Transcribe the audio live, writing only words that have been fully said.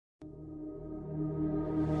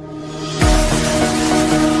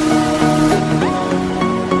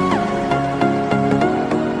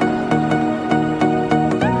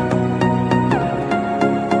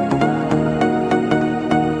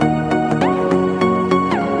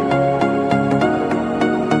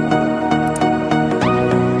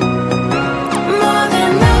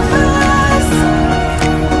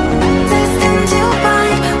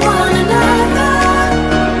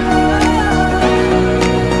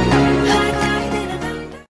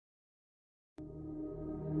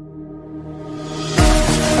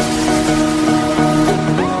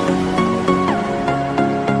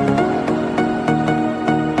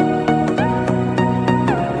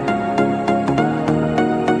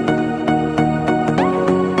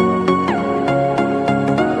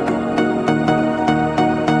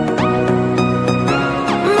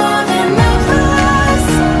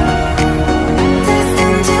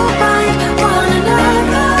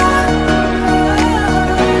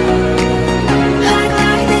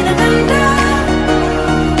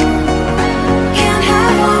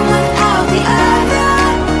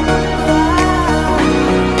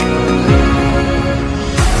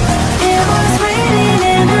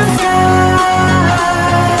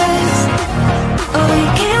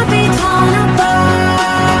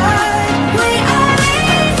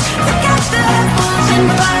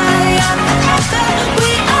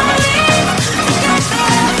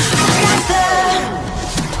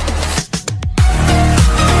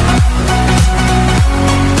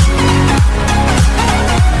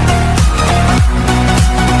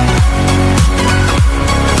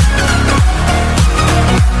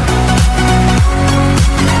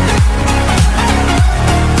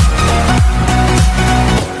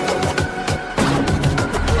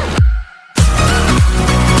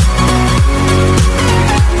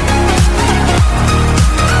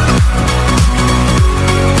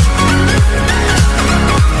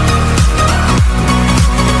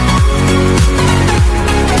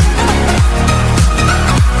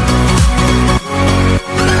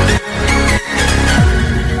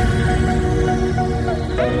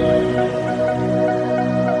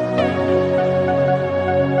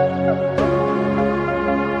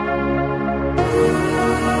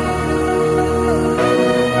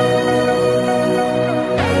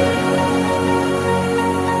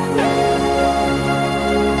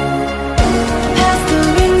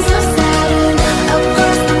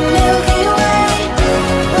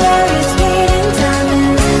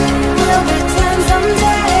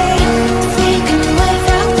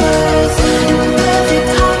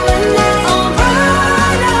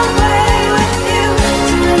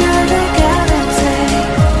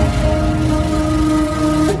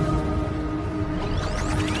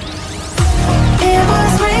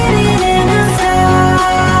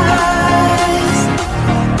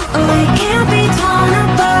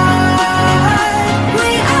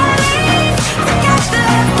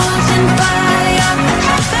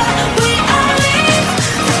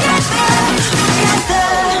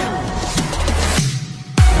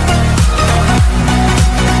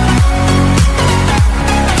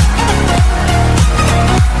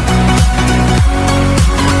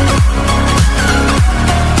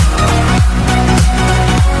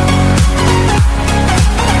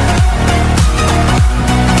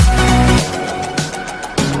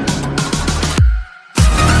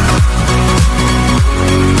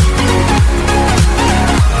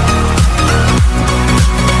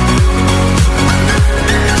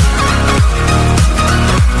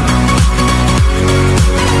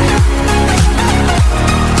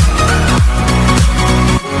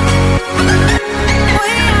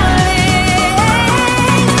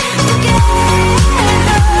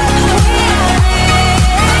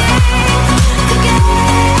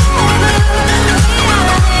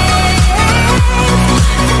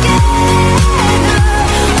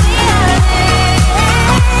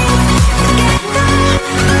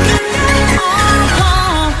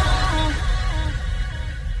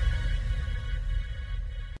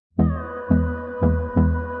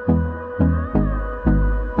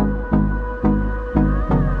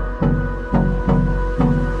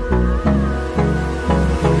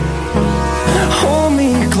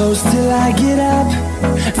I get up.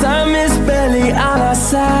 Time is barely on our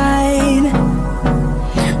side.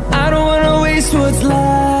 I don't wanna waste what's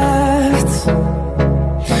left.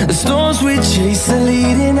 The storms we chase are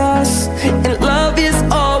leading us, and love is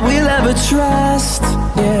all we'll ever trust.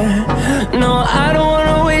 Yeah, no, I don't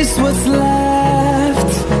wanna waste what's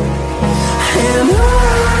left. And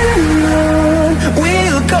on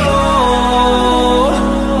we'll go,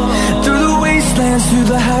 through the wastelands, through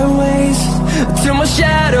the highways, till my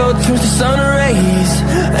shadow turns to sun rays.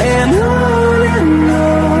 And on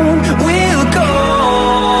we'll go,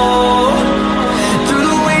 through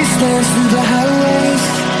the wastelands, through the highways,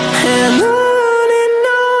 and on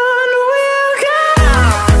we'll go.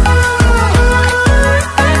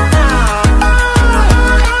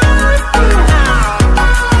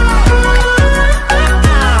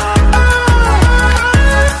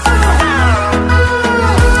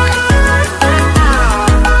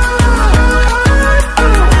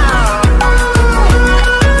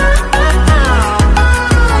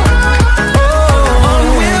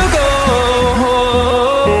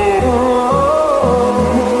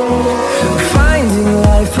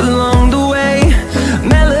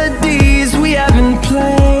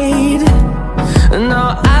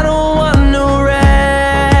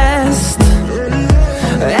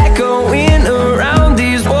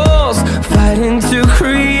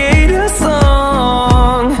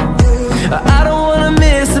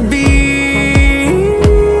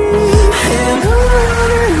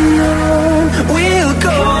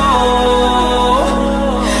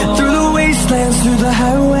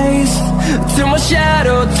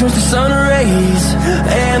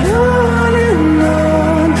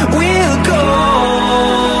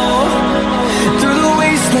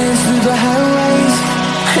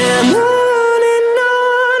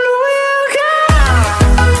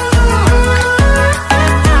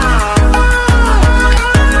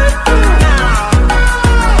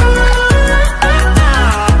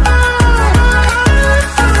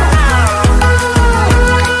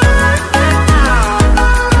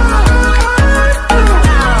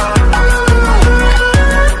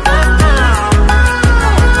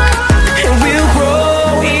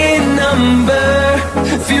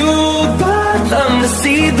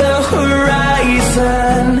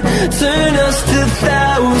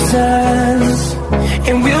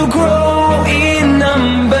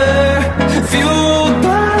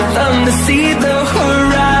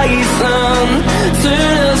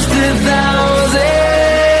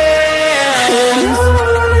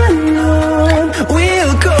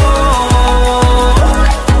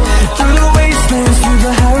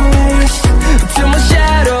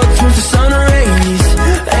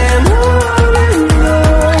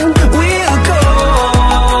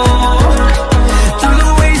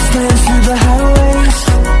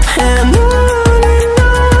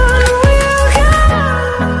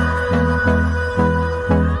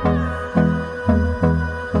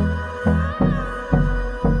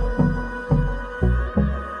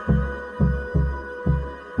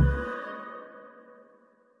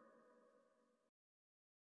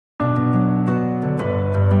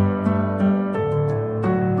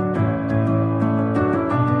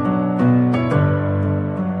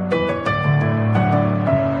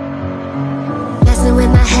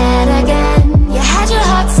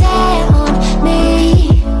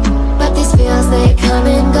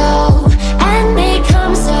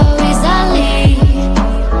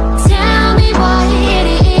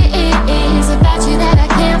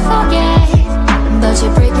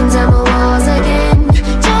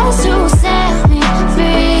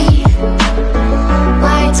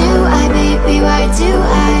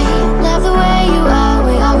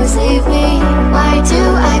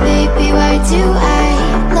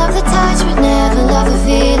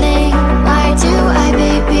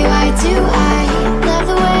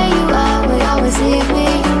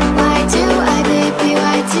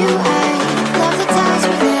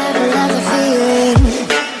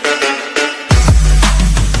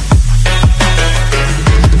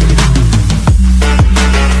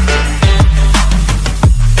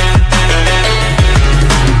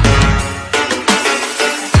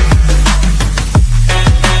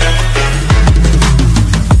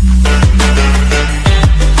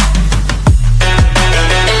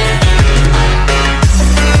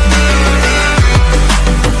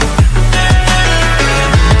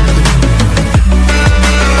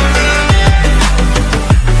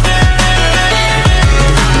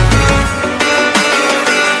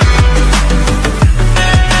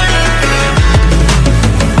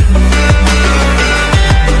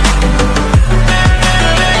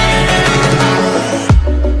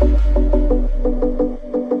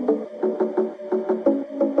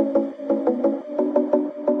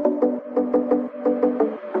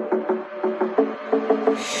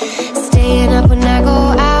 staying up when I go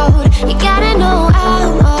out. You gotta know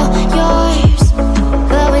I'm all yours.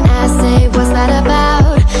 But when I say what's that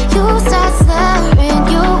about, you start slurring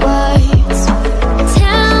your words.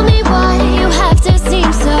 Tell me why you have to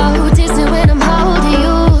seem so distant when I'm holding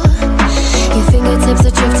you. Your fingertips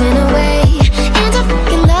are drifting away, and I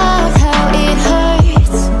fucking love how it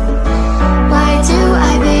hurts. Why do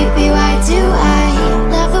I, baby, why do I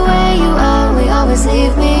love the way you always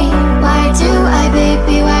leave me? Why do I,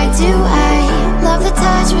 baby, why do I love the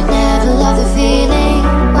touch but never love the feeling?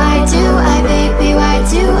 Why do I, baby, why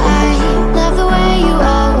do I love the way you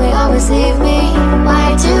always leave me? Why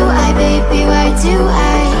do I, baby, why do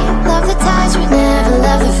I love the touch but never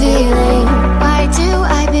love the feeling? Why do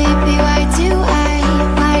I, baby, why do I?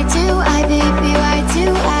 Why do I, baby, why do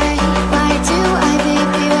I? Why do I,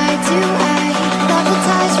 baby, why do I love the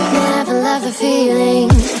touch but never love the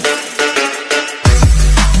feeling?